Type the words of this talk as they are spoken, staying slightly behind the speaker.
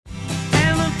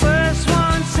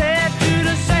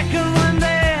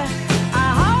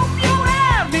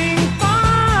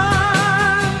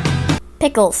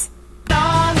Pickles.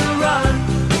 On the run,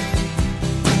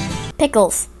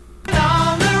 Pickles.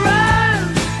 on the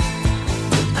run.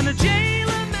 I'm a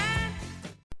jailer man.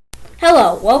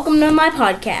 Hello, welcome to my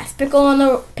podcast,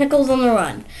 Pickles on the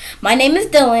Run. My name is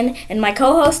Dylan, and my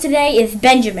co-host today is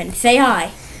Benjamin. Say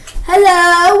hi.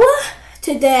 Hello!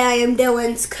 Today I am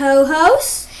Dylan's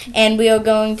co-host, And we are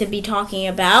going to be talking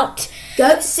about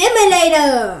Goat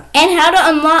Simulator! and how to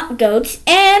unlock goats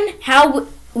and how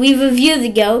we review the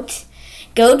goats,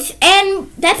 and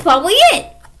that's probably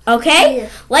it. Okay? Yeah.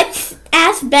 Let's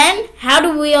ask Ben, how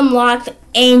do we unlock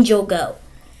Angel Goat?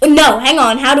 No, hang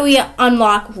on. How do we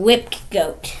unlock Whipped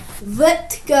Goat?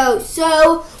 Whipped Goat.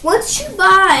 So, once you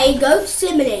buy Goat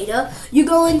Simulator, you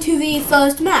go into the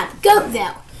first map,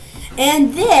 Goatville.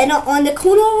 And then, on the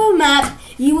corner of the map,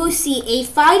 you will see a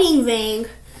fighting ring.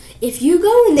 If you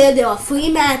go in there are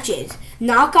 3 matches.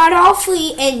 Knock out all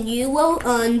 3 and you will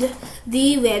earn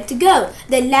the Whipped Goat.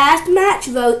 The last match,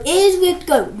 though, is Whipped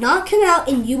Goat. Knock him out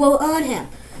and you will earn him.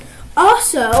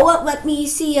 Also, let me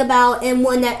see about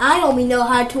one that I only know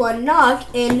how to unlock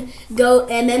in Goat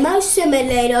MMO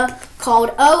Simulator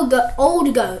called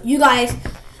Old Goat. You guys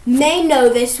may know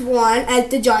this one as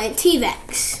the Giant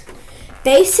T-Rex.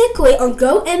 Basically, on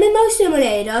Goat MMO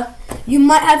Simulator, you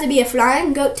might have to be a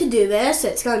flying goat to do this.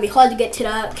 It's going to be hard to get to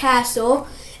the castle.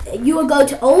 You will go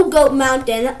to Old Goat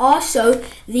Mountain, also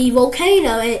the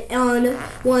volcano on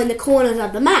one of the corners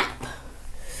of the map.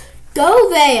 Go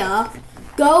there.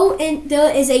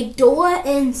 There is a door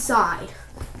inside.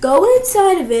 Go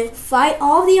inside of it, fight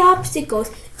all the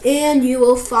obstacles, and you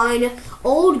will find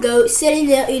Old Goat sitting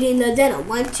there eating the dinner.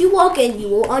 Once you walk in, you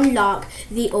will unlock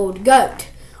the Old Goat.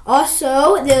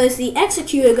 Also, there is the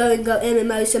Executor going Goat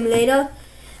MMO Simulator.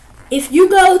 If you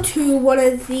go to one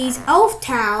of these elf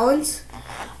towns,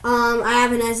 I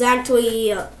haven't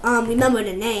exactly remember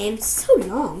the name. It's so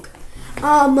long.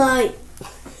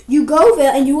 You go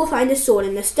there and you will find a sword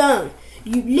in the stone.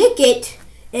 You lick it,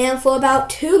 and for about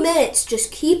 2 minutes,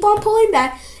 just keep on pulling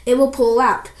back, it will pull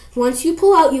out. Once you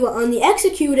pull out, you are on the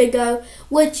Executor Goat,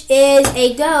 which is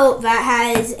a goat that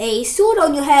has a sword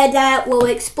on your head that will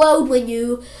explode when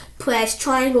you press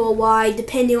triangle or Y,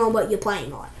 depending on what you're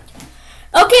playing on.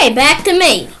 Okay, back to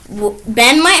me.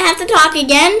 Ben might have to talk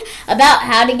again about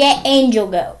how to get Angel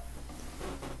Goat.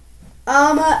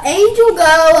 Angel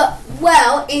Goat,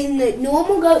 well, in the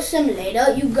normal Goat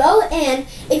Simulator, you go in,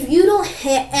 if you don't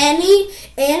hit any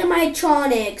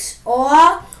animatronics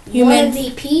or one of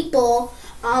the people,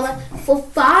 for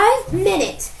 5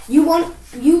 minutes, you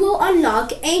will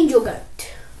unlock Angel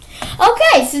Goat.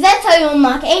 Okay, so that's how you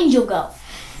unlock Angel Goat.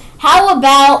 How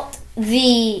about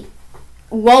the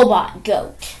Robot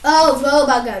Goat? Oh,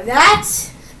 Robot Goat,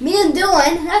 that's me and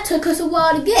Dylan, that took us a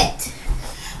while to get.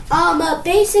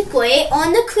 Basically,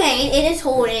 on the crane, it is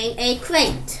holding a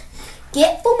crate.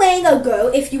 Get Flamingo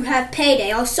Goat if you have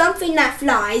Payday or something that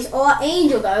flies, or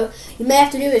Angel Goat. You may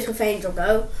have to do this with Angel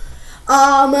Goat.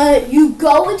 You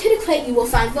go into the crate, you will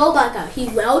find Robot Goat. He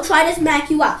will try to smack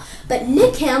you out, but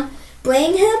lick him,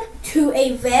 bring him to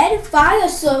a red fire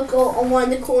circle on one of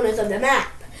the corners of the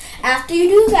map. After you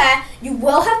do that, you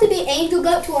will have to be Angel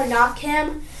Goat to unlock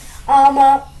him.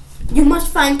 You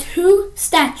must find 2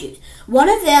 statues. One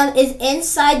of them is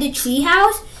inside the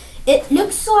treehouse. It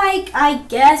looks like, I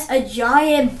guess, a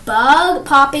giant bug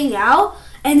popping out.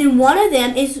 And then one of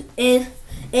them is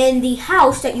in the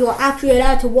house that you are actually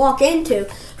allowed to walk into.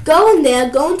 Go in there,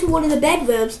 go into one of the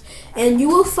bedrooms, and you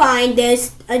will find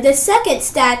the second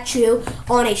statue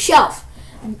on a shelf.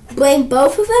 Bring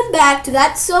both of them back to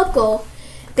that circle.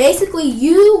 Basically,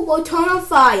 you will turn on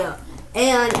fire.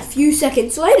 And a few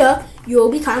seconds later, you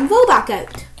will become Robot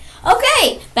Goat.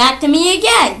 Okay, back to me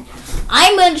again.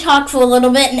 I'm going to talk for a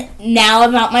little bit now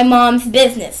about my mom's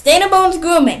business, Dana Bones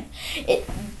Grooming. It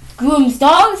grooms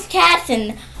dogs, cats,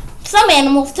 and some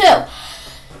animals too.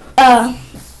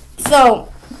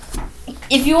 So,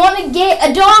 if you want to get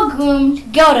a dog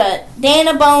groomed, go to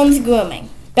Dana Bones Grooming.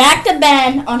 Back to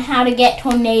Ben on how to get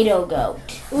Tornado Goat.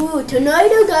 Ooh,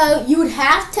 Tornado Goat, you would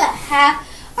have to have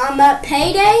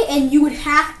Payday, and you would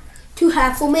have to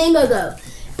have Flamingo Goat.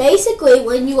 Basically,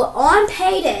 when you are on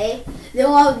Payday, there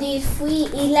are these 3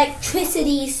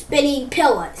 electricity spinning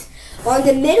pillars. On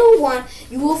the middle one,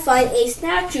 you will find a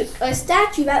statue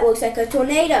that looks like a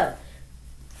tornado.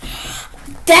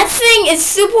 That thing is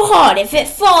super hard. If it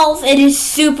falls, it is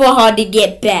super hard to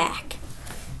get back.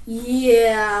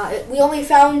 Yeah, we only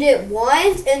found it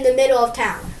once in the middle of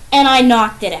town. And I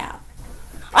knocked it out.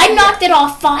 I knocked it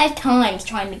off 5 times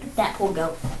trying to get that poor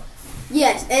goat.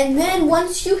 Yes, and then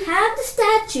once you have the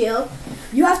statue,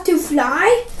 you have to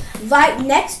fly right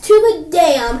next to the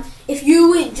dam if you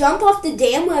would jump off the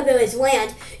dam where there is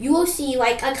land, you will see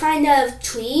like a kind of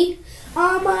tree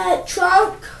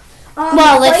trunk.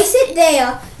 Place it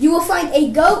there. You will find a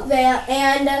goat there,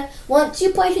 and once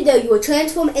you place it there, you will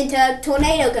transform into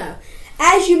Tornado Go.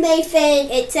 As you may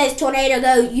think, it says Tornado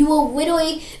Go. You will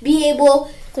literally be able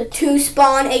to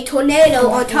spawn a tornado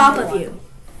on top of you.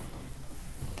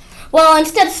 Well,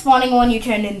 instead of spawning one, you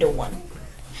turn into one.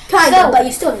 Kind of, but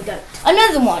you still need goat.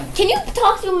 Another one. Can you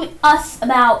talk to us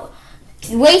about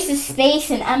Waste of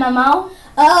Space and MMO?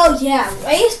 Oh yeah,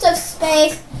 Waste of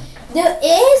Space. There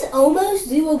is almost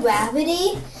zero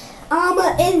gravity.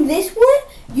 In this one,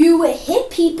 you hit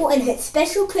people and hit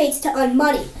special crates to earn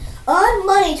money. Earn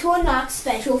money to unlock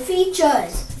special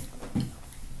features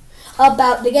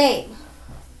about the game.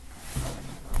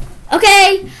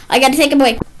 Okay, I gotta take a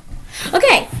break.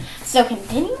 Okay, so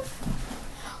continue.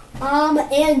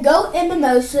 And Goat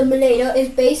MMO Simulator is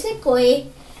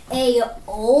basically a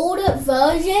old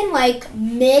version, like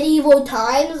medieval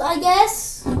times, I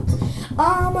guess.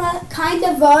 Kind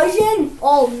of version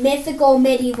of mythical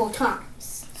medieval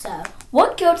times. So,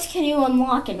 what goats can you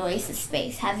unlock in Waste of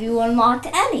Space? Have you unlocked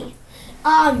any?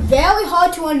 Very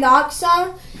hard to unlock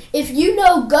some. If you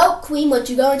know Goat Queen, which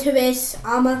you go into this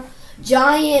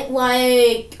giant,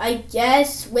 like, I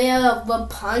guess where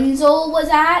Rapunzel was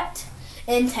at,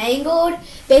 Entangled,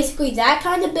 basically that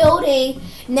kind of building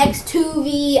next to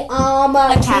the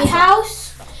tree house.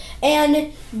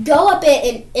 And go up it,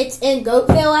 and it's in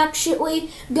Goatville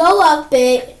actually. Go up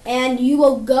it, and you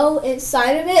will go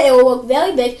inside of it. It will look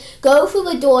very big. Go through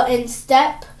the door and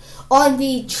step on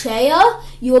the chair.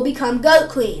 You will become Goat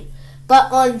Queen.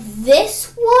 But on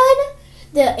this one,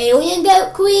 the Alien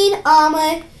Goat Queen,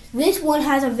 this one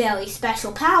has a very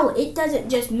special power. It doesn't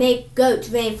just make goats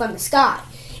rain from the sky.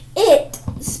 It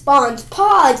spawns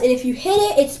pods, and if you hit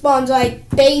it, it spawns like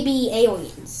baby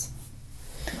aliens.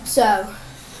 So.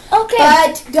 Okay.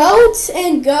 But goats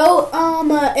and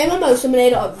MMO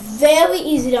Simulator are very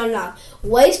easy to unlock.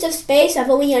 Waste of Space, I've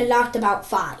only unlocked about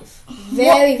 5.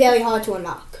 Very hard to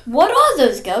unlock. What are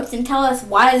those goats, and tell us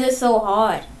why is it so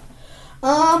hard?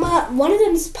 One of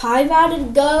them's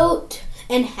pie-routed goat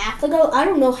and half a goat. I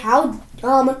don't know how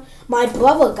my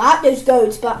brother got those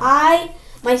goats, but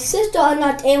my sister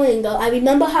unlocked Alien Goat. I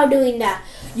remember how doing that.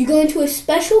 You go into a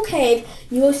special cave,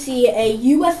 you will see a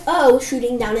UFO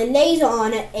shooting down a laser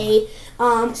on a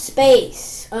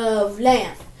space of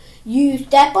land. You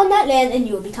step on that land and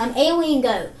you will become Alien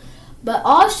Goat. But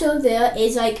also there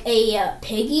is like a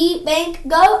piggy bank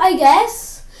goat, I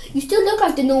guess. You still look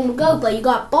like the normal goat, but you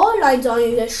got bar lines on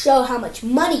you to show how much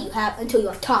money you have until you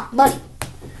have top money.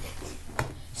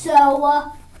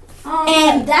 So,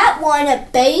 and that one,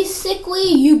 basically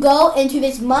you go into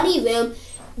this money room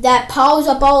that piles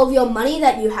up all of your money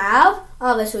that you have.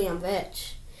 Obviously, I'm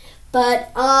rich.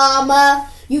 But,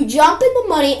 you jump in the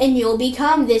money and you'll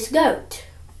become this goat.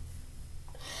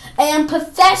 And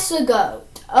Professor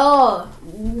Goat. Oh,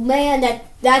 man,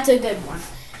 that's a good one.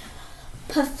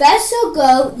 Professor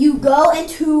Goat, you go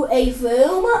into a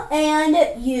room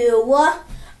and you,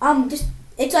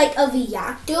 it's like a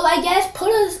reactor, I guess. Put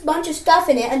a bunch of stuff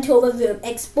in it until the room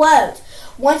explodes.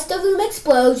 Once the room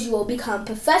explodes, you will become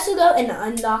Professor Goat and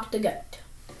unlock the goat.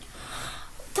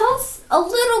 Tell us a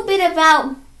little bit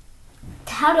about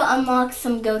how to unlock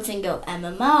some goats in Goat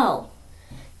MMO.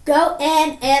 Goat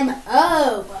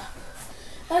MMO.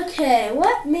 Okay,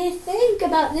 let me think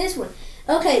about this one.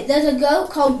 Okay, there's a goat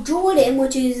called Jordan,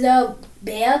 which is a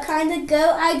bear kind of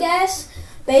goat, I guess.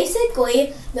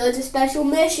 Basically, there's a special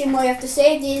mission where you have to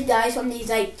save these guys from these,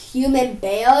 like, human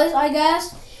bears, I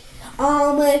guess.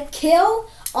 Kill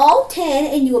all 10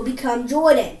 and you will become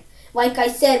Jordan. Like I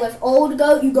said, with Old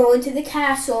Goat, you go into the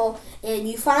castle and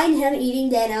you find him eating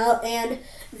dinner, and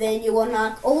then you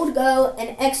unlock Old Goat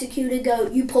and execute a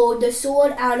goat. You pulled the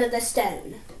sword out of the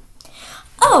stone.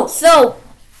 Oh,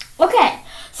 okay.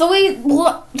 So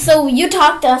you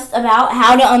talked to us about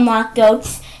how to unlock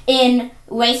goats in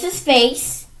Waste of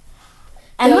Space,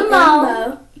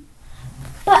 MMO.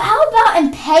 But how about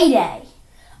in Payday?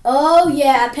 Oh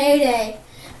yeah, Payday.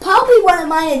 Probably one of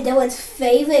mine and Dylan's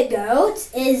favorite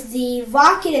goats is the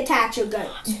rocket attacher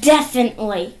goat.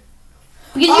 Definitely.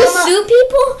 Because you shoot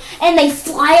people and they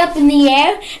fly up in the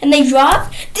air and they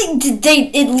drop,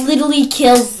 it literally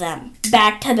kills them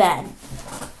back to bed.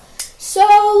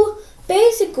 So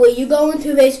basically, you go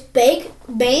into this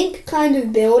bank kind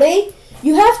of building.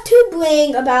 You have to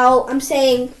bring about,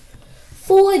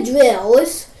 4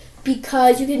 drills,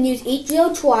 because you can use each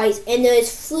drill twice, and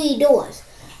there's 3 doors.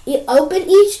 You open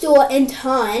each door and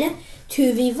turn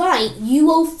to the right. You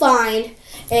will find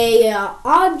a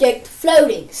object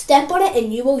floating. Step on it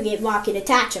and you will get rocket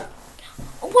attacher.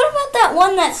 what about that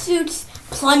one that shoots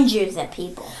plungers at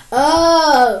people?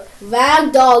 Oh,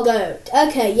 Ragdoll Goat.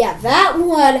 Okay, yeah, that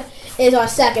one is our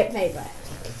second favorite.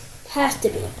 Has to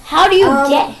be. How do you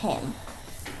get him?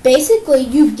 Basically,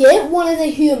 you get one of the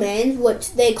humans,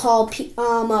 which they call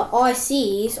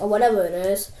RCs or whatever it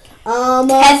is.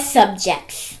 Test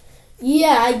subjects.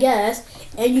 Yeah, I guess.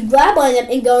 And you grab one of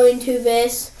them and go into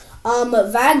this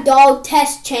Ragdoll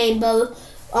test chamber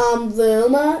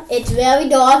room. It's very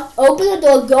dark. Open the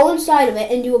door, go inside of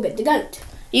it, and you will get the goat.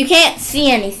 You can't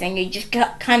see anything. You just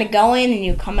kind of go in and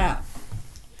you come out.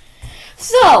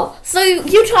 So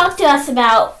you talked to us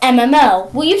about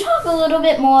MMO. Will you talk a little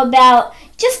bit more about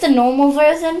just the normal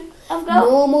version of Go?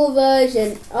 Normal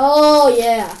version. Oh,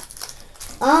 yeah.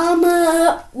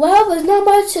 Well, there's not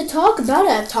much to talk about.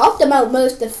 I've talked about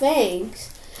most of the things.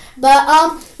 But,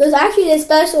 there's actually a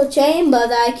special chamber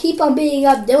that I keep on being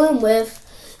up dealing with.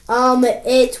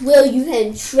 It's where you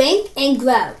can shrink and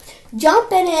grow.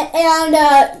 Jump in it and,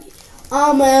 at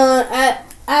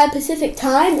a specific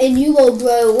time and you will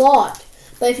grow a lot.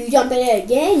 But if you jump in it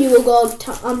again, you will go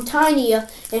tinier.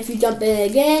 And if you jump in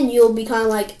it again, you'll become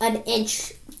like an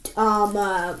inch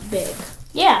big.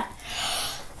 Yeah.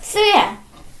 So yeah.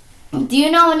 Do you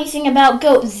know anything about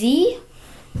Goat Z?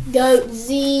 Goat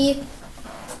Z.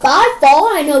 By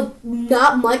far, I know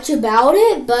not much about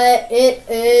it, but it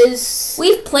is...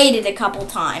 We've played it a couple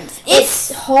times.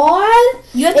 It's hard.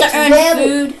 You have to earn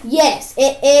food. Yes,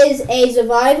 it is a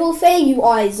survival thing. You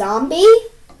are a zombie.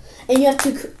 And you have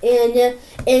to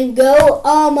and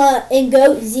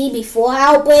Goat Z before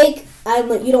Outbreak.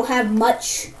 You don't have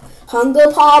much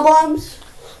hunger problems.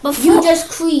 You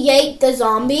just create the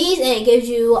zombies and it gives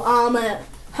you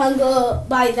hunger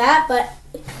by that. But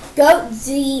Goat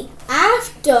Z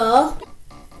after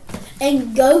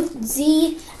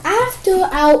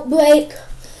Outbreak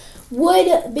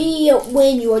would be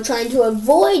when you are trying to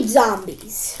avoid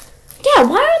zombies. Yeah,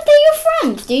 why aren't they your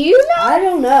friends? Do you know? I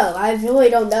don't know. I really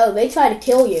don't know. They try to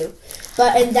kill you.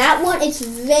 But in that one, it's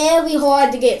very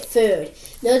hard to get food.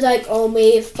 There's like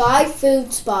only 5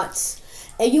 food spots.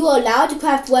 And you are allowed to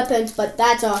craft weapons, but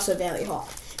that's also very hard.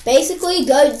 Basically,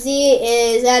 Goat Z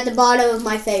is at the bottom of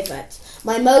my favorites.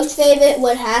 My most favorite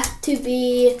would have to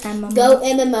be Goat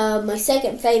MMO. My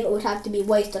second favorite would have to be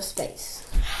Waste of Space.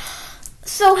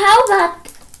 So how about...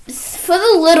 For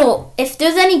the little, if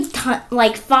there's any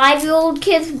 5-year-old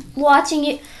kids watching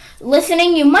it,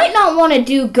 listening, you might not want to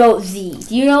do Goat Z.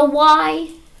 Do you know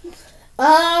why?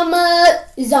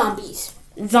 Zombies.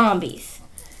 Zombies.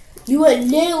 You would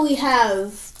literally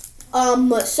have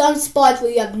some spots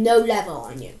where you have no level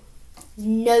on you,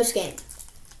 no skin.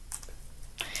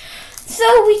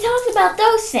 So we talked about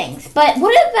those things, but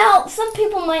what about? Some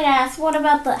people might ask, what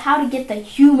about how to get the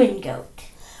human goat?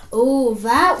 Oh,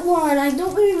 that one, I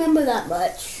don't really remember that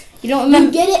much. You don't remember?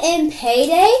 You get it in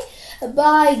Payday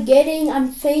by getting, I'm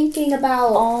thinking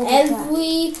about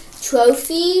every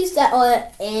trophies that are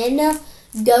in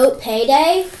Goat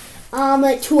Payday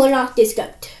to unlock this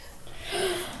goat.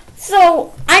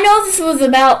 So, I know this was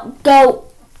about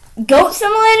Goat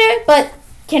Simulator, but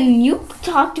can you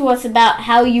talk to us about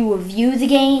how you review the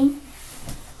game?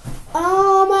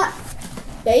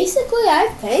 Basically, I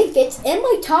think it's in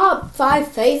my top 5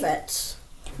 favorites.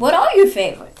 What are your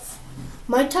favorites?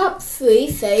 My top 3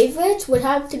 favorites would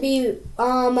have to be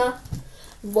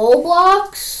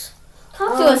Roblox.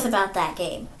 Talk to us about that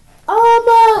game.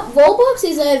 Roblox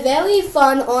is a very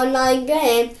fun online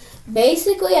game.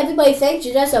 Basically, everybody thinks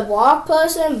you're just a rock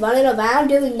person running around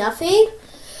doing nothing.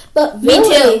 But really,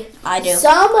 me too. I do.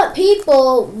 Some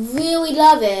people really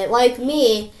love it, like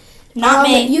me. Not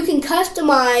me. You can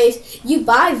customize. You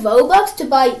buy Robux to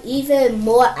buy even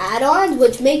more add-ons,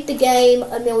 which make the game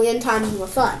a million times more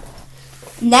fun.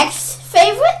 Next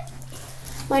favorite?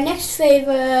 My next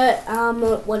favorite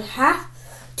would have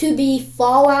to be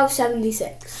Fallout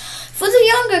 76. For the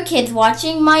younger kids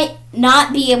watching, might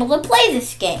not be able to play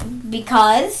this game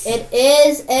because it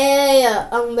is a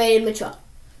unrated mature.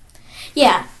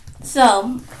 Yeah.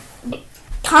 So,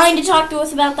 kind of talk to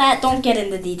us about that. Don't get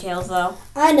into details, though.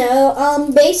 I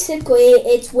know. Basically,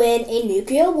 it's when a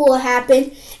nuclear war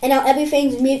happened and now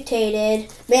everything's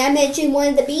mutated. May I mention one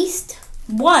of the beasts?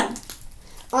 One.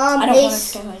 I don't want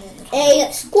to go into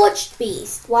a scorched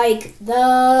beast, like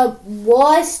the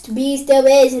worst beast there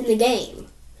is in the game.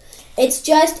 It's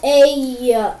just a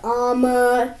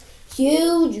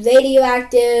huge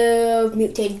radioactive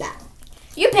mutated bat.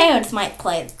 Your parents might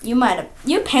play. Your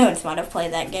parents might have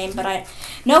played that game, but I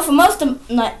know for most of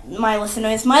my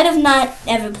listeners might have not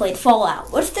ever played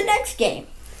Fallout. What's the next game?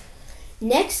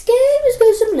 Next game is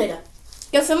Go Simulator.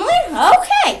 Go Simulator?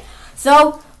 Okay.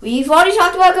 So we've already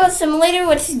talked about Goat Simulator.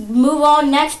 Let's move on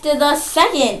next to the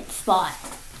second spot.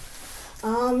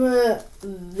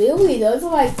 Really, those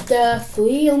are like the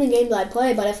 3 only games I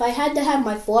play. But if I had to have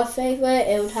my 4th favorite,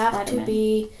 it would have Spider-Man. to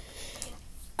be...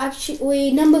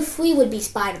 Actually, number 3 would be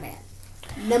Spider-Man.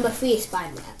 Number 3 is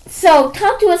Spider-Man. So,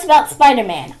 talk to us about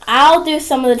Spider-Man. I'll do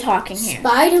some of the talking here.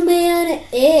 Spider-Man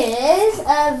is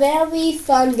a very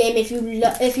fun game. If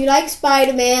you like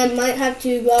Spider-Man, might have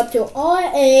to go up to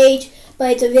our age,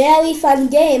 but it's a very fun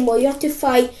game where you have to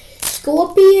fight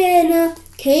Scorpion,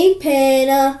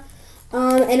 Kingpin,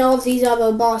 and all of these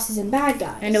other bosses and bad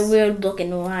guys. And a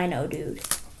weird-looking rhino dude.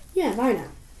 Yeah, Rhino.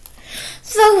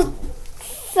 So,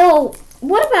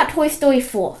 what about Toy Story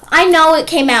 4? I know it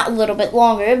came out a little bit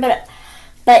longer, but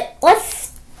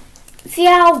let's see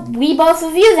how we both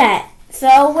review that.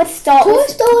 So, let's start Toy with...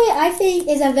 Story, I think,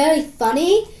 is a very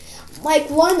funny. Like,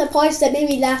 one of the parts that made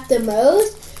me laugh the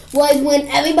most was when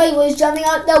everybody was jumping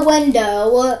out the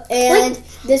window, and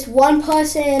this one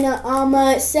person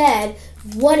said,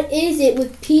 "What is it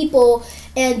with people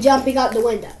and jumping out the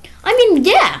window?" I mean,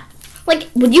 yeah. Like,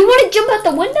 would you want to jump out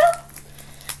the window?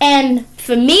 And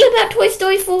for me about Toy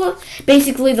Story 4,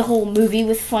 basically the whole movie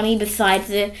was funny besides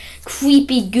the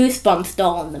creepy Goosebumps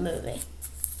doll in the movie.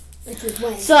 Which was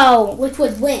when? So, Which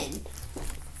was when?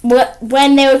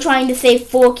 when they were trying to save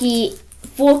Forky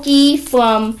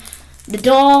from the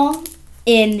doll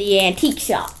in the antique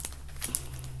shop.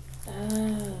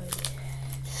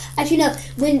 Actually, no.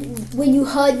 When you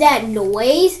heard that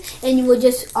noise and you were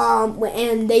just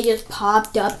and they just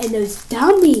popped up and those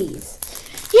dummies.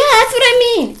 Yeah, that's what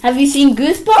I mean. Have you seen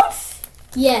Goosebumps?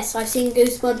 Yes, I've seen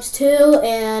Goosebumps too,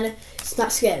 and it's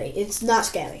not scary. It's not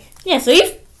scary. Yeah,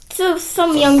 so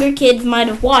some younger kids might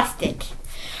have watched it,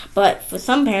 but for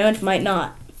some parents might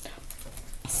not.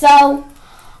 So,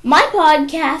 my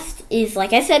podcast is,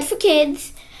 like I said, for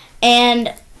kids,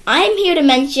 and I'm here to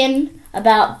mention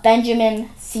about Benjamin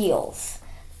Seals,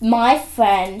 my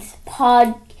friend's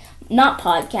not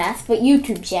podcast, but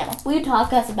YouTube channel. Will you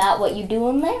talk us about what you do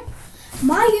in there?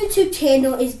 My YouTube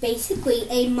channel is basically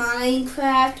a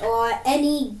Minecraft or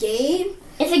any game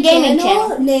It's a gaming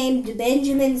channel. named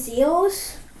Benjamin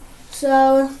Seals.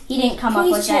 So, He didn't come up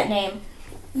with that name.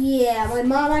 yeah, my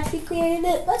mom actually created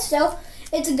it, but still,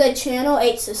 it's a good channel,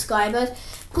 8 subscribers.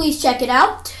 Please check it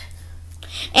out.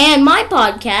 And my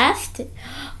podcast,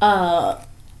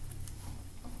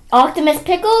 Optimus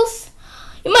Pickles,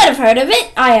 you might have heard of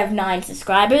it. I have 9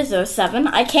 subscribers, or 7.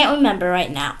 I can't remember right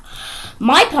now.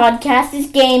 My podcast is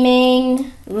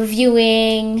gaming,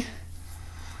 reviewing,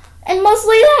 and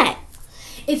mostly that.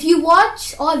 If you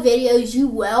watch our videos, you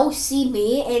will see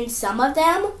me in some of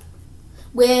them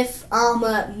with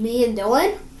me and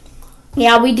Dylan.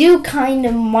 Yeah, we do kind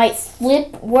of might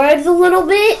slip words a little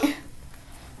bit.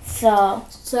 So,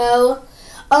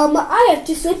 I have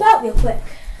to slip out real quick.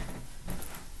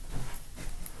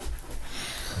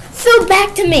 So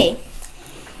back to me.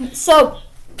 So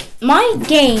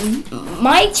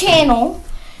my channel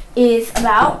is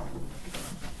about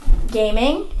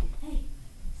gaming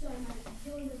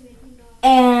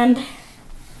and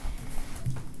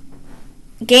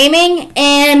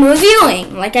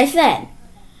reviewing, like I said.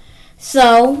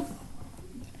 So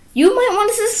you might want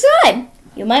to subscribe.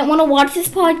 You might want to watch this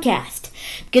podcast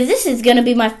because this is going to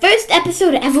be my first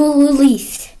episode ever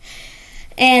released.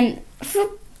 And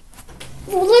for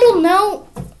a little note,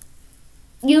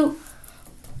 you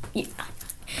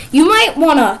might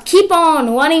want to keep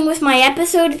on running with my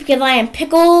episodes because I am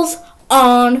Pickles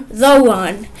on the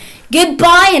run.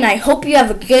 Goodbye, and I hope you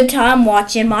have a good time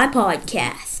watching my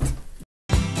podcast.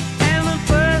 And the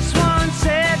first one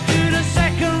said to the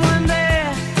second one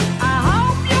there, I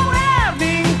hope you're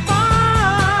having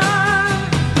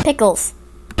fun. Pickles.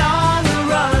 On the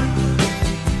run.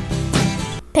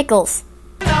 Pickles.